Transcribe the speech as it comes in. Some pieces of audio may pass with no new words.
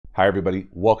Hi everybody,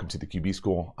 welcome to the QB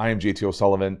School. I am JT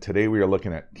O'Sullivan. Today we are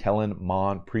looking at Kellen,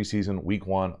 Mond, preseason, week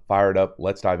 1, fired up.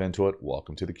 Let's dive into it.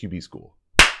 Welcome to the QB School.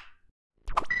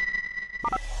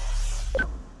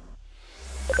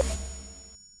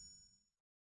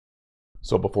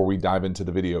 So before we dive into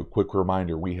the video, quick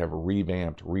reminder, we have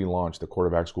relaunched the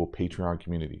Quarterback School Patreon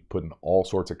community, putting all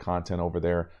sorts of content over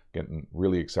there, getting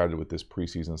really excited with this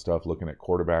preseason stuff, looking at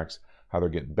quarterbacks, how they're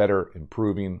getting better,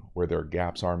 improving, where their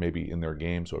gaps are maybe in their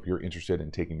game. So if you're interested in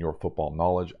taking your football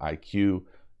knowledge, IQ,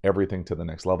 everything to the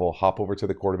next level, hop over to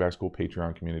the Quarterback School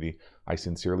Patreon community. I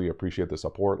sincerely appreciate the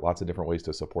support. Lots of different ways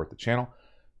to support the channel.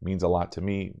 Means a lot to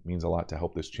me, means a lot to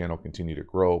help this channel continue to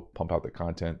grow, pump out the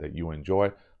content that you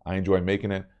enjoy. I enjoy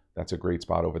making it. That's a great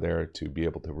spot over there to be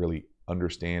able to really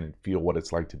understand and feel what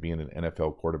it's like to be in an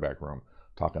NFL quarterback room,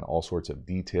 talking all sorts of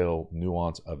detail,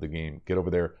 nuance of the game. Get over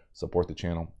there, support the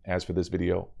channel. As for this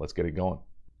video, let's get it going.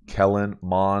 Kellen,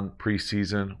 Mond,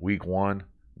 preseason, week 1,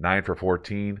 9 for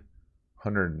 14,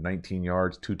 119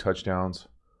 yards, 2 touchdowns,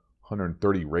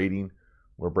 130 rating.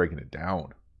 We're breaking it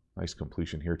down. Nice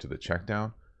completion here to the check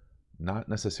down. Not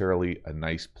necessarily a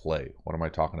nice play. What am I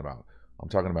talking about? I'm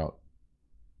talking about,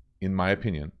 in my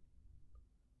opinion,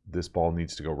 this ball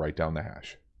needs to go right down the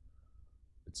hash.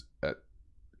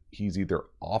 He's either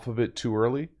off of it too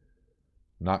early,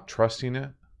 not trusting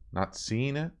it, not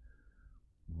seeing it,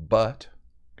 but,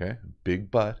 okay,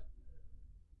 big but,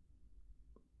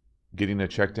 getting a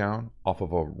check down off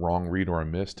of a wrong read or a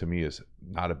miss to me is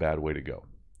not a bad way to go.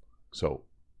 So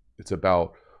it's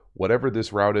about whatever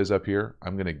this route is up here.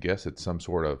 I'm going to guess it's some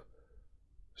sort of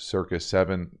circa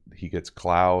 7. He gets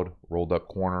cloud, rolled up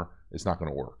corner. It's not going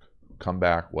to work. Come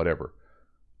back, whatever.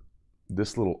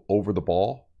 This little over the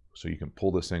ball, so you can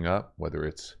pull this thing up, whether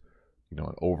it's, you know,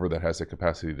 an over that has the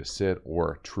capacity to sit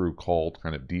or a true called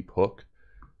kind of deep hook.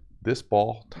 This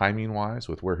ball, timing wise,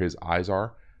 with where his eyes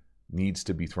are, needs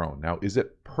to be thrown. Now, is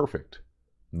it perfect?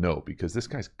 No, because this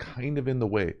guy's kind of in the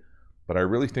way. But I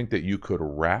really think that you could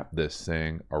wrap this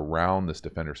thing around this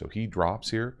defender. So he drops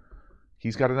here.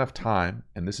 He's got enough time,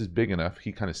 and this is big enough.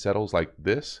 He kind of settles like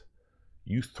this.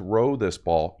 You throw this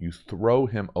ball, you throw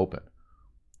him open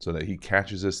so that he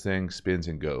catches this thing, spins,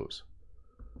 and goes.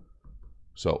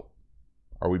 So,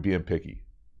 are we being picky?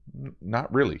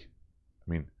 Not really.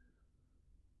 I mean,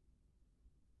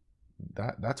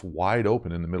 that's wide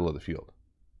open in the middle of the field.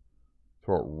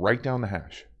 Throw it right down the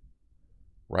hash,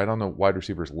 right on the wide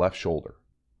receiver's left shoulder.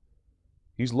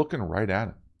 He's looking right at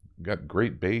him. Got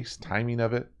great base, timing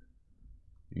of it.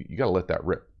 You got to let that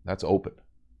rip. That's open.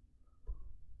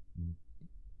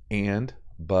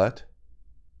 But,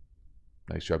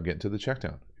 nice job getting to the check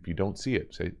down. If you don't see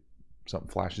it, say something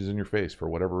flashes in your face for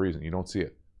whatever reason, you don't see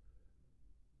it.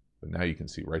 But now you can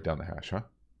see right down the hash, huh?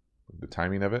 The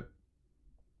timing of it.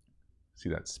 See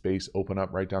that space open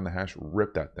up right down the hash?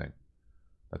 Rip that thing.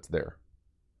 That's there.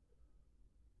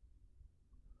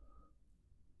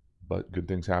 But good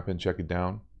things happen. Check it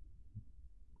down.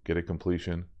 Get a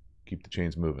completion. Keep the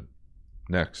chains moving.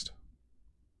 Next.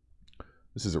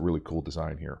 This is a really cool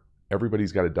design here.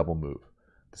 Everybody's got a double move.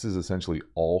 This is essentially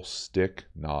all stick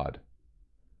nod.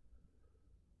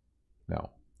 Now,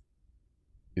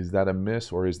 is that a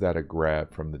miss or is that a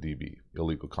grab from the DB?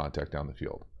 Illegal contact down the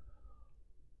field.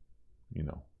 You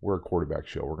know, we're a quarterback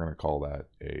show. We're going to call that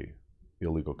a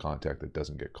illegal contact that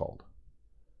doesn't get called.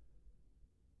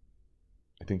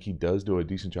 I think he does do a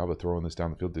decent job of throwing this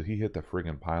down the field. Did he hit the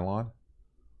friggin' pylon?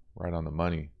 Right on the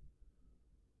money.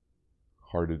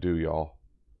 Hard to do, y'all.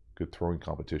 Good throwing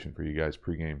competition for you guys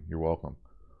pregame. You're welcome.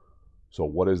 So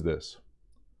what is this?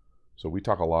 So we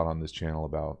talk a lot on this channel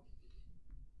about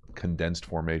condensed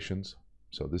formations.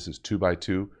 So this is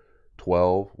 2x2,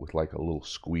 12 with like a little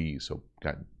squeeze. So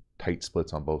got tight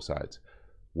splits on both sides.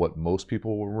 What most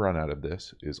people will run out of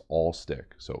this is all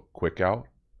stick. So quick out,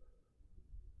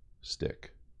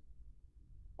 stick.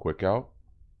 Quick out,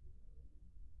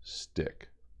 stick.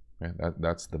 And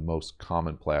that's the most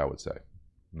common play, I would say.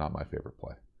 Not my favorite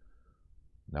play.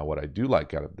 Now, what I do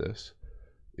like out of this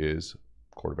is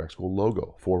Quarterback School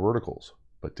logo, 4 verticals.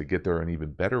 But to get there an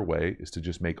even better way is to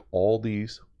just make all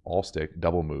these all stick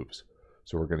double moves.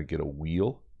 So we're going to get a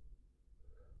wheel.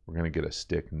 We're going to get a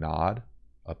stick nod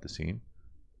up the seam.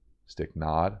 Stick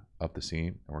nod up the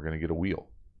seam. And we're going to get a wheel.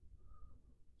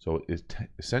 So it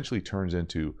essentially turns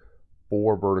into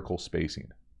 4 vertical spacing.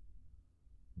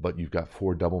 But you've got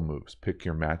 4 double moves. Pick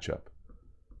your matchup.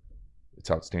 It's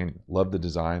outstanding. Love the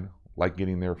design. Like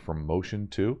getting there from motion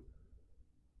too.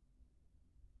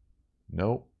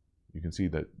 No, you can see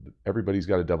that everybody's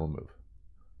got a double move.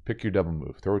 Pick your double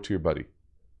move. Throw it to your buddy.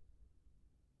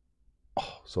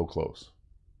 Oh, so close.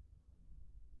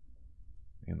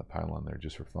 in the pylon there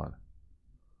just for fun.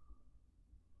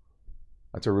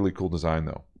 That's a really cool design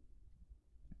though.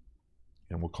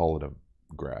 And we'll call it a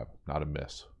grab, not a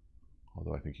miss.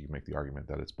 Although I think you can make the argument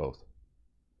that it's both.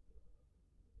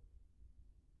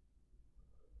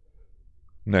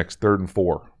 Next, 3rd and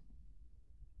 4.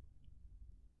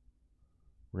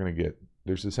 We're going to get,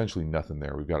 there's essentially nothing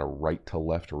there. We've got a right to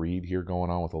left read here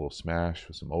going on with a little smash,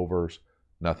 with some overs,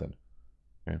 nothing.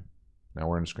 Okay. Now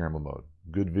we're in scramble mode.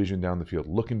 Good vision down the field,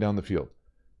 looking down the field.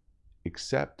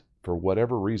 Except for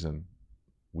whatever reason,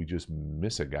 we just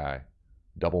miss a guy.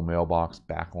 Double mailbox,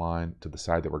 back line to the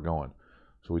side that we're going.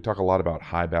 So we talk a lot about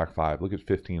high back 5. Look at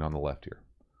 15 on the left here.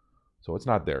 So it's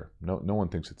not there. No one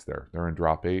thinks it's there. They're in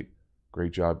drop 8.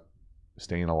 Great job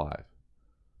staying alive.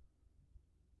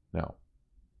 Now,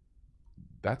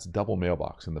 that's double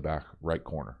mailbox in the back right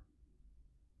corner.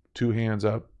 2 hands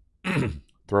up,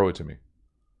 throw it to me.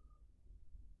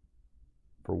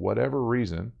 For whatever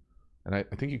reason, and I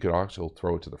think you could also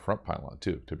throw it to the front pylon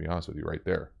too, to be honest with you, right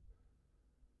there.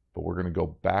 But we're going to go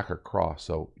back across.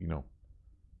 So, you know,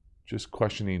 just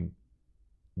questioning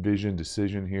vision,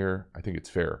 decision here, I think it's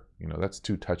fair. You know, that's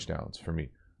 2 touchdowns for me.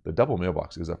 The double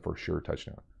mailbox is a for sure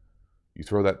touchdown. You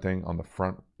throw that thing on the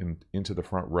front, into the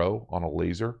front row on a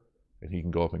laser, and he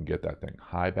can go up and get that thing.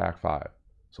 High back 5.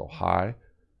 So high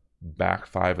back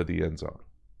 5 of the end zone.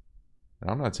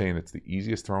 And I'm not saying it's the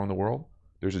easiest throw in the world.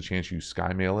 There's a chance you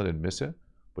sky mail it and miss it,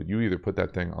 but you either put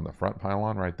that thing on the front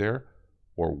pylon right there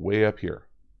or way up here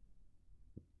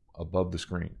above the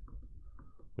screen.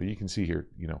 But you can see here,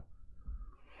 you know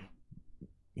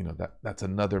that's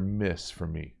another miss for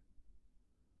me.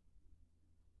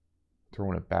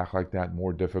 Throwing it back like that,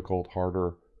 more difficult,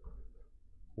 harder.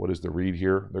 What is the read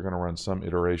here? They're going to run some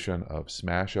iteration of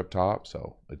smash up top,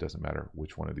 so it doesn't matter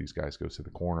which one of these guys goes to the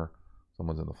corner.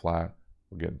 Someone's in the flat.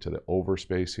 We're getting to the over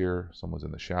space here. Someone's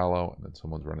in the shallow, and then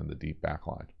someone's running the deep back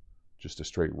line. Just a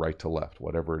straight right to left,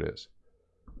 whatever it is.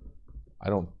 I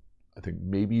think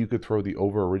maybe you could throw the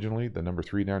over originally, the number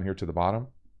 3 down here to the bottom.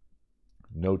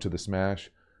 No to the smash.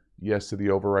 Yes to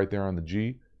the over right there on the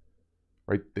G.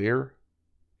 Right there.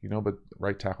 You know, but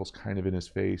right tackle's kind of in his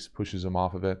face, pushes him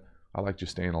off of it. I like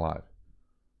just staying alive.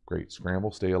 Great.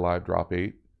 Scramble, stay alive, drop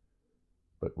 8.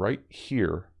 But right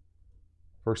here,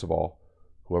 first of all,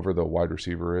 whoever the wide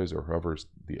receiver is or whoever's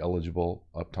the eligible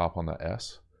up top on the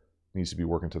S needs to be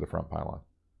working to the front pylon.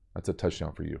 That's a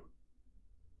touchdown for you.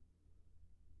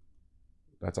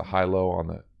 That's a high-low on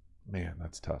the... Man,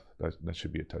 that's tough. That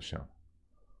should be a touchdown.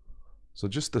 So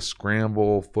just the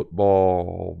scramble,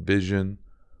 football, vision...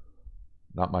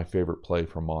 Not my favorite play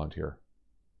from Mond here.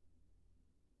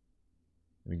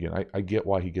 And again, I get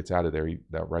why he gets out of there.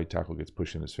 That right tackle gets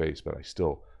pushed in his face, but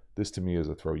this to me is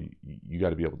a throw. You got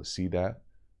to be able to see that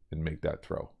and make that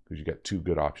throw because you got 2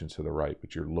 good options to the right,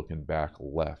 but you're looking back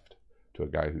left to a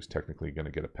guy who's technically going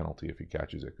to get a penalty if he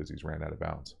catches it because he's ran out of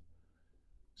bounds.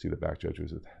 See the back judge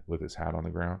was with his hat on the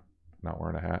ground, not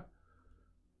wearing a hat.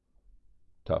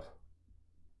 Tough.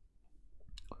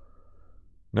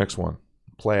 Next one,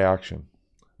 play action.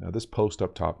 Now this post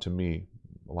up top, to me,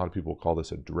 a lot of people call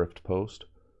this a drift post.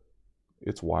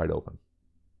 It's wide open.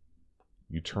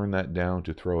 You turn that down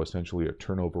to throw essentially a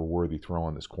turnover-worthy throw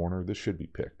on this corner. This should be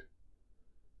picked.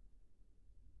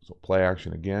 So play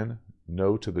action again.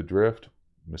 No to the drift.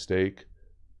 Mistake.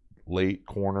 Late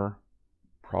corner.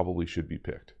 Probably should be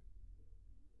picked.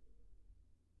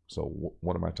 So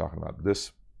what am I talking about?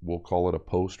 This, we'll call it a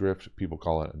post drift. People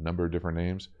call it a number of different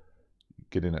names.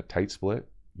 Get in a tight split.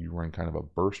 You run kind of a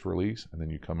burst release, and then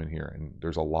you come in here. And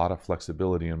there's a lot of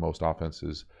flexibility in most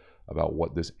offenses about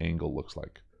what this angle looks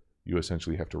like. You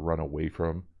essentially have to run away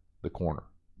from the corner,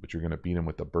 but you're going to beat him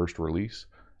with the burst release,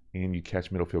 and you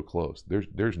catch middle field close.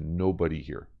 There's nobody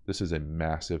here. This is a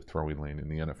massive throwing lane in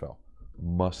the NFL.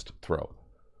 Must throw.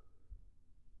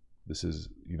 This is,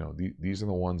 these are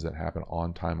the ones that happen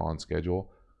on time, on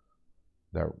schedule,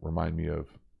 that remind me of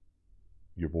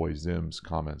your boy Zim's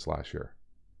comments last year.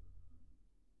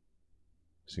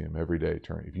 See him every day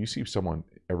turn. If you see someone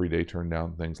every day turn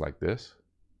down things like this,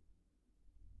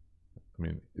 I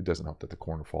mean, it doesn't help that the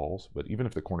corner falls, but even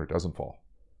if the corner doesn't fall,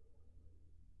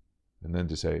 and then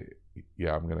to say,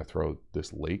 yeah, I'm going to throw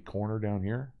this late corner down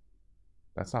here,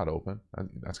 that's not open.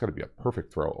 That's got to be a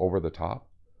perfect throw over the top.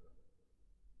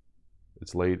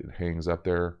 It's late, it hangs up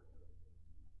there.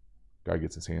 Guy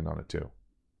gets his hand on it too.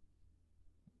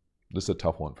 This is a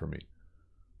tough one for me.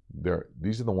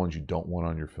 These are the ones you don't want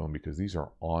on your film because these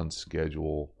are on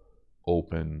schedule,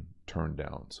 open turn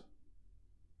downs.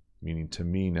 Meaning to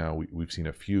me now, we've seen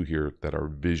a few here that are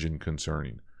vision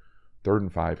concerning. 3rd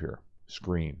and 5 here,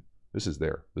 screen. This is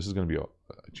there. This is going to be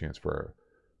a chance for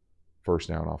first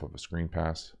down off of a screen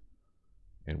pass,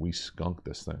 and we skunk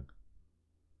this thing.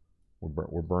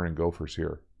 We're burning gophers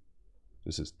here.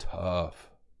 This is tough.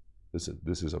 This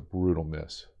is a brutal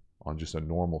miss on just a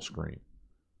normal screen.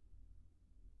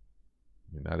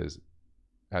 I mean, that is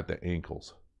at the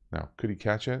ankles. Now, could he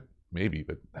catch it? Maybe,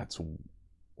 but that's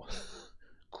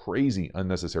crazy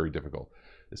unnecessary difficult,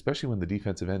 especially when the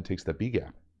defensive end takes that B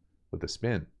gap with a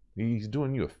spin. He's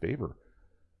doing you a favor.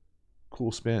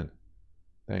 Cool spin.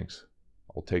 Thanks.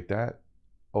 I'll take that.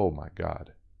 Oh my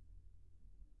God.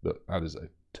 That is a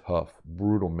tough,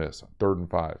 brutal miss. 3rd and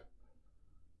 5.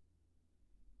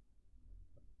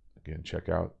 Again, check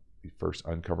out the first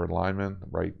uncovered lineman, the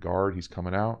right guard. He's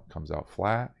coming out, comes out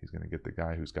flat. He's going to get the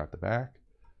guy who's got the back.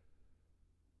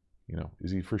 You know,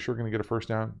 is he for sure going to get a first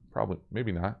down? Probably,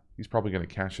 maybe not. He's probably going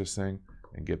to catch this thing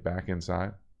and get back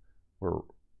inside. We're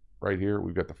right here.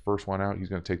 We've got the first one out. He's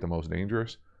going to take the most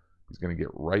dangerous. He's going to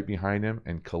get right behind him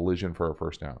and collision for a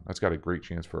first down. That's got a great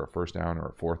chance for a first down or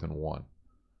a 4th and 1.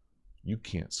 You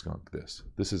can't skunk this.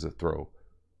 This is a throw.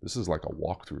 This is like a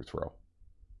walkthrough throw.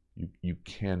 You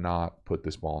cannot put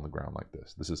this ball on the ground like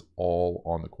this. This is all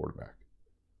on the quarterback.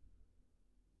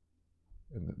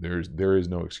 And there is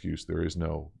no excuse. There is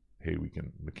no, hey, we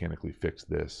can mechanically fix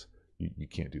this. You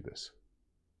can't do this.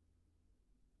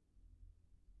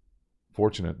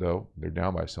 Fortunate, though, they're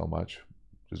down by so much.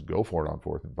 Just go for it on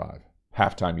 4th and 5.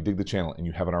 Halftime, you dig the channel and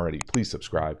you haven't already, please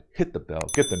subscribe, hit the bell,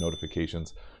 get the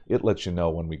notifications. It lets you know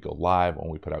when we go live, when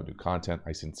we put out new content.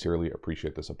 I sincerely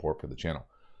appreciate the support for the channel.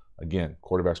 Again,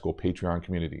 Quarterback School Patreon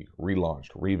community, relaunched,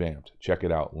 revamped. Check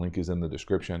it out. Link is in the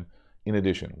description. In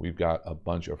addition, we've got a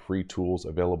bunch of free tools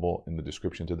available in the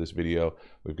description to this video.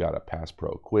 We've got a Pass Pro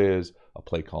Quiz, a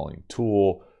play calling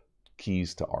tool,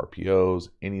 keys to RPOs,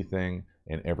 anything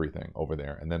and everything over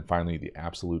there. And then finally, the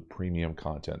absolute premium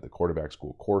content, the Quarterback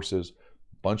School courses,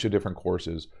 bunch of different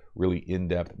courses, really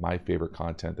in-depth, my favorite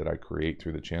content that I create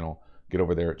through the channel. Get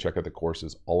over there, check out the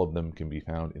courses. All of them can be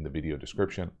found in the video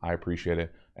description. I appreciate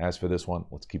it. As for this one,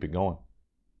 let's keep it going.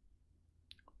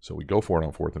 So we go for it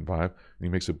on 4th and 5, and he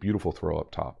makes a beautiful throw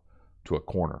up top to a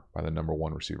corner by the number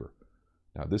 1 receiver.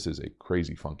 Now, this is a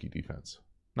crazy funky defense.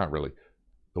 Not really.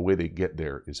 The way they get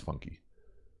there is funky.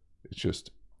 It's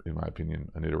just, in my opinion,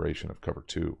 an iteration of cover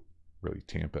 2. Really,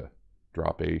 Tampa,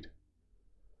 drop 8.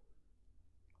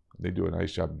 They do a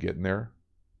nice job getting there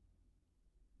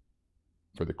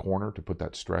for the corner to put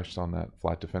that stress on that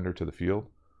flat defender to the field.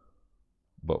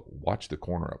 But watch the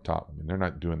corner up top. I mean, they're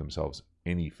not doing themselves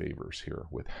any favors here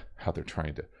with how they're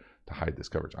trying to hide this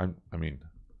coverage. I mean,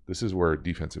 this is where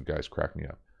defensive guys crack me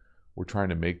up. We're trying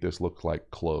to make this look like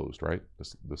closed, right?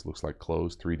 This looks like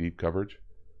closed 3 deep coverage.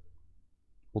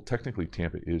 Well, technically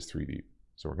Tampa is 3 deep.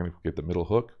 So we're going to get the middle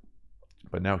hook,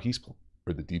 but now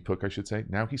or the deep hook, I should say.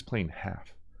 Now he's playing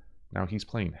half. Now he's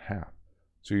playing half.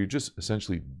 So you're just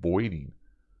essentially voiding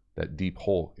that deep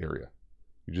hole area.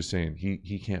 You're just saying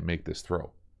he can't make this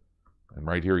throw. And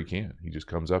right here he can. He just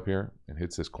comes up here and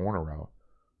hits this corner route.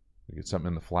 You get something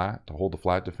in the flat to hold the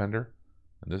flat defender.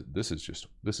 And this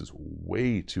is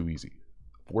way too easy.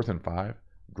 4th and 5,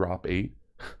 drop 8,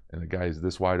 and the guy is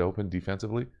this wide open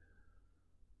defensively.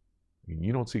 I mean,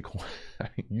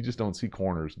 you just don't see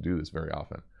corners do this very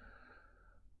often.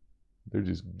 They're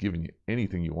just giving you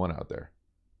anything you want out there.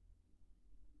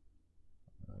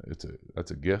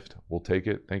 That's a gift. We'll take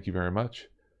it. Thank you very much.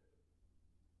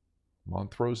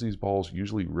 Mond throws these balls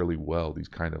usually really well. These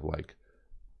kind of like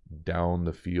down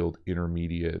the field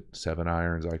intermediate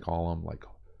 7-irons, I call them. Like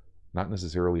not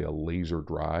necessarily a laser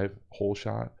drive hole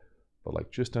shot, but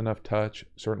like just enough touch.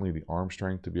 Certainly the arm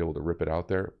strength to be able to rip it out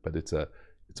there. But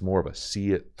it's more of a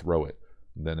see it, throw it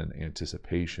than an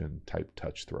anticipation type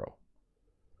touch throw.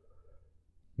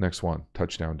 Next one,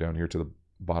 touchdown down here to the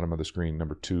bottom of the screen,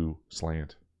 number 2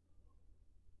 slant.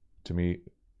 To me,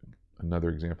 another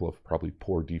example of probably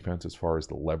poor defense as far as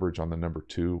the leverage on the number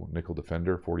 2 nickel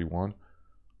defender, 41.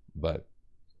 But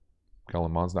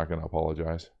Kellen Mond's not going to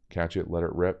apologize. Catch it, let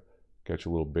it rip. Catch a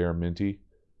little bare minty.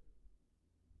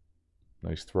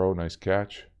 Nice throw, nice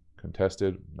catch.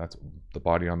 Contested. That's the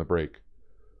body on the break.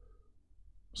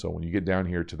 So when you get down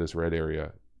here to this red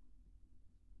area,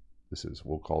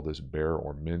 we'll call this bare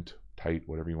or mint, tight,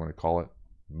 whatever you want to call it,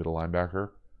 middle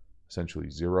linebacker, essentially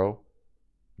 0.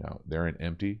 Now they're in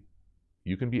empty.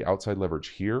 You can be outside leverage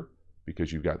here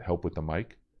because you've got help with the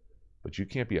mic, but you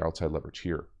can't be outside leverage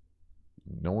here.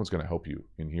 No one's going to help you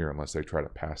in here unless they try to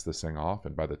pass this thing off,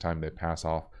 and by the time they pass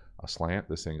off a slant,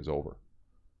 this thing is over.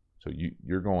 So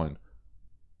you're going,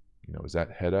 is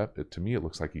that head up? To me, it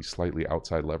looks like he's slightly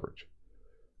outside leverage.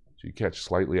 So you catch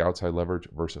slightly outside leverage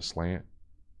versus slant.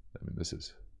 I mean, this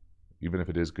is, even if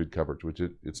it is good coverage, which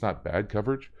it's not bad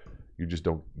coverage, You just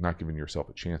not giving yourself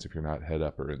a chance if you're not head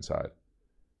up or inside.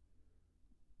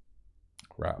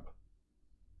 Wrap.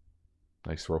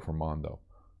 Nice throw from Mond though.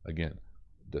 Again,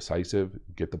 decisive,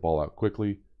 get the ball out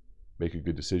quickly, make a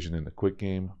good decision in the quick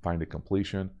game, find a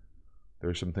completion.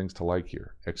 There's some things to like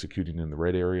here. Executing in the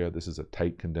red area. This is a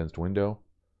tight, condensed window.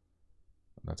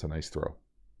 That's a nice throw.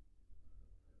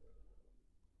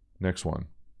 Next one.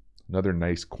 Another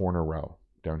nice corner route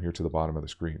down here to the bottom of the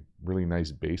screen. Really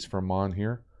nice base from Mond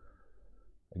here.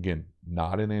 Again,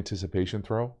 not an anticipation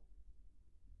throw,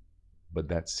 but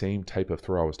that same type of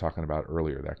throw I was talking about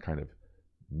earlier. That kind of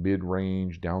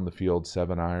mid-range, down the field,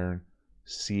 7-iron.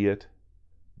 See it.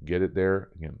 Get it there.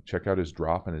 Again, check out his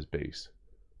drop and his base.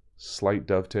 Slight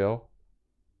dovetail,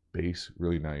 base,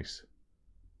 really nice.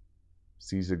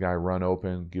 Sees the guy run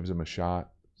open, gives him a shot,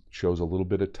 shows a little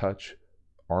bit of touch,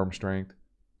 arm strength,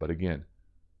 but again,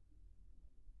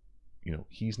 you know,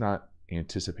 he's not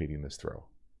anticipating this throw,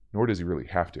 nor does he really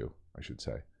have to, I should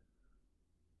say.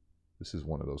 This is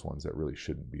one of those ones that really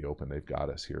shouldn't be open. They've got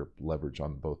us here, leverage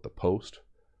on both the post.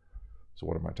 So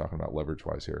what am I talking about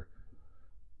leverage-wise here?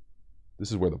 This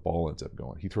is where the ball ends up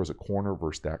going. He throws a corner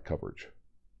versus that coverage.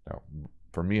 Now,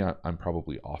 for me, I'm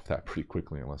probably off that pretty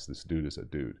quickly unless this dude is a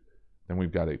dude. Then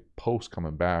we've got a post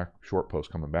coming back, short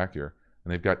post coming back here,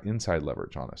 and they've got inside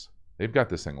leverage on us. They've got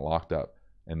this thing locked up,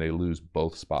 and they lose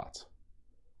both spots.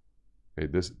 Okay,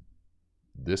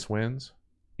 this wins,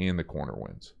 and the corner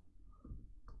wins.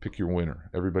 Pick your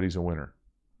winner. Everybody's a winner.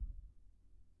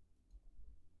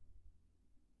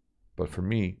 But for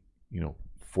me, you know,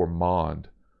 for Mond,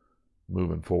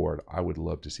 moving forward, I would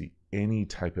love to see any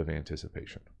type of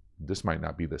anticipation. This might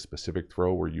not be the specific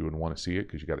throw where you would want to see it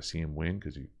because you got to see him win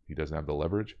because he doesn't have the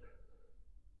leverage.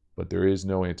 But there is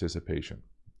no anticipation.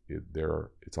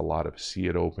 It's a lot of see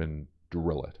it open,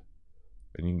 drill it.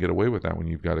 And you can get away with that when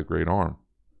you've got a great arm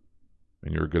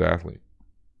and you're a good athlete.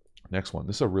 Next one.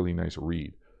 This is a really nice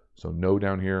read. So no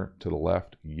down here to the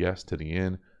left, yes to the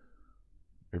in.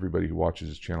 Everybody who watches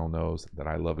this channel knows that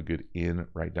I love a good in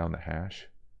right down the hash.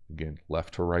 Again,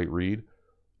 left to right read.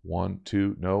 1,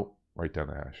 2, no, right down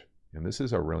the hash. And this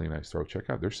is a really nice throw. Check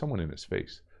out, there's someone in his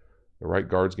face. The right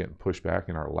guard's getting pushed back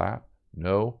in our lap.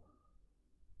 No.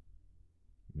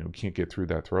 You know, can't get through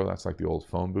that throw. That's like the old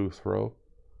phone booth throw.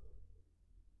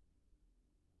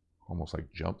 Almost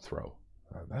like jump throw.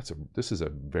 This is a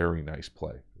very nice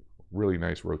play. Really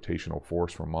nice rotational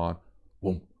force from Mond.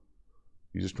 Boom.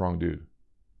 He's a strong dude.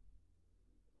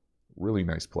 Really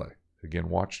nice play. Again,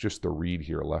 watch just the read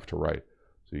here, left to right.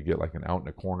 So you get like an out in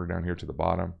a corner down here to the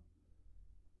bottom.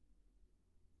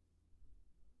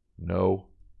 No.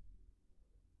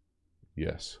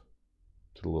 Yes.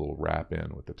 To the little wrap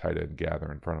in with the tight end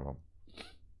gather in front of him.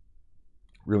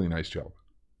 Really nice job.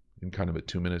 In kind of a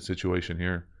 2-minute situation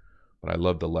here. But I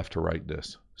love the left to right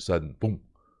this. Sudden, boom.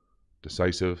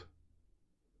 Decisive.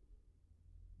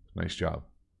 Nice job.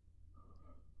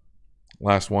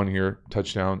 Last one here,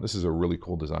 touchdown. This is a really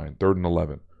cool design. 3rd and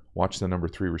 11. Watch the number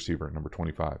 3 receiver, number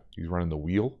 25. He's running the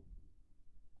wheel.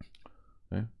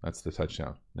 Okay, that's the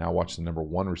touchdown. Now watch the number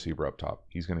 1 receiver up top.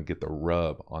 He's going to get the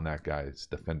rub on that guy's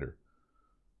defender.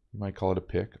 You might call it a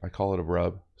pick. I call it a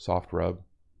rub, soft rub.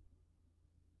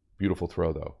 Beautiful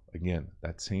throw, though. Again,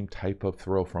 that same type of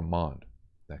throw from Mond.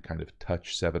 That kind of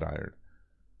touch 7-iron.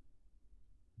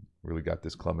 Really got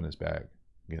this club in his bag.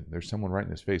 Again, there's someone right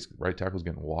in his face. Right tackle's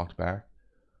getting walked back.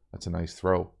 That's a nice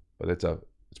throw, but it's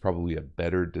probably a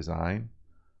better design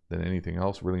than anything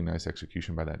else. Really nice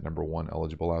execution by that number 1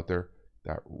 eligible out there.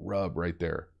 That rub right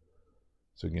there.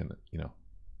 So again, you know,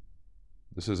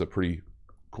 this is a pretty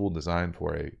cool design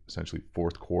for a essentially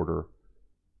 4th quarter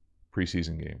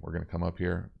preseason game. We're going to come up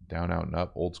here, down, out, and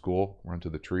up, old school, run to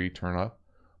the tree, turn up.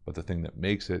 But the thing that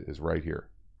makes it is right here.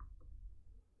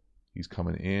 He's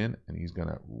coming in, and he's going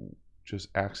to just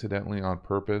accidentally on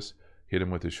purpose hit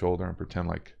him with his shoulder and pretend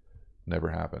like never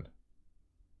happened.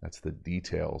 That's the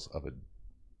details of a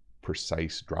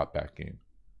precise drop back game.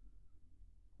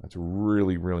 That's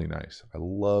really, really nice. I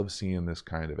love seeing this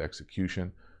kind of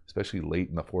execution, especially late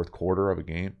in the 4th quarter of a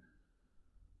game.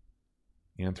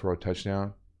 And throw a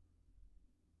touchdown.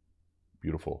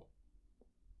 Beautiful.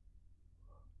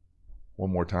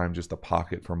 One more time, just a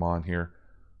pocket from Mond here.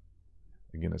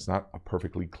 Again, it's not a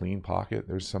perfectly clean pocket.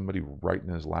 There's somebody right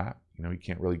in his lap. You know, he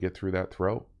can't really get through that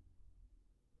throw.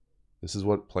 This is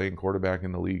what playing quarterback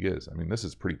in the league is. I mean, this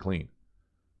is pretty clean.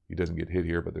 He doesn't get hit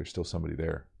here, but there's still somebody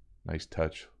there. Nice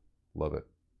touch. Love it.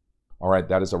 All right,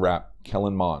 that is a wrap.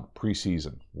 Kellen Mond,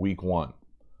 preseason, week 1.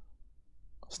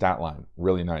 Stat line,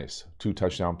 really nice. 2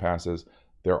 touchdown passes.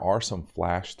 There are some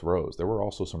flash throws. There were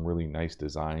also some really nice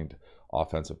designed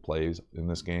offensive plays in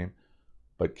this game.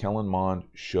 But Kellen Mond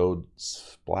showed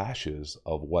splashes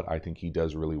of what I think he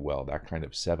does really well. That kind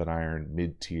of 7-iron,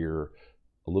 mid-tier,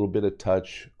 a little bit of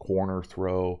touch, corner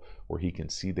throw, where he can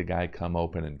see the guy come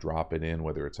open and drop it in,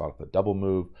 whether it's off a double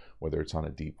move, whether it's on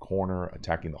a deep corner,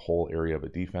 attacking the whole area of a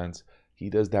defense. He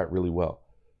does that really well.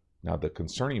 Now, the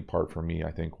concerning part for me,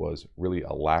 I think, was really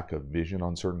a lack of vision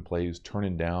on certain plays,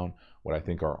 turning down what I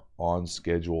think are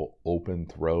on-schedule open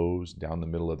throws down the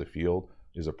middle of the field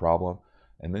is a problem.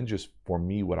 And then just for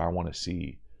me, what I want to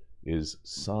see is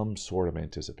some sort of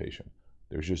anticipation.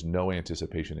 There's just no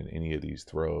anticipation in any of these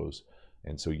throws.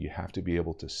 And so you have to be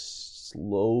able to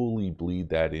slowly bleed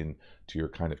that into your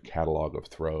kind of catalog of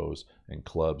throws and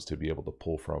clubs to be able to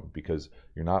pull from, because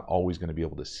you're not always going to be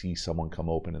able to see someone come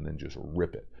open and then just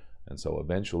rip it. And so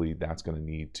eventually that's going to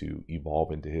need to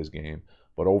evolve into his game.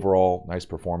 But overall, nice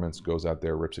performance, goes out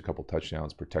there, rips a couple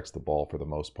touchdowns, protects the ball for the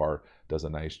most part, does a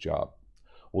nice job.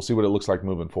 We'll see what it looks like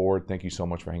moving forward. Thank you so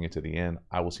much for hanging to the end.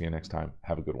 I will see you next time.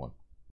 Have a good one.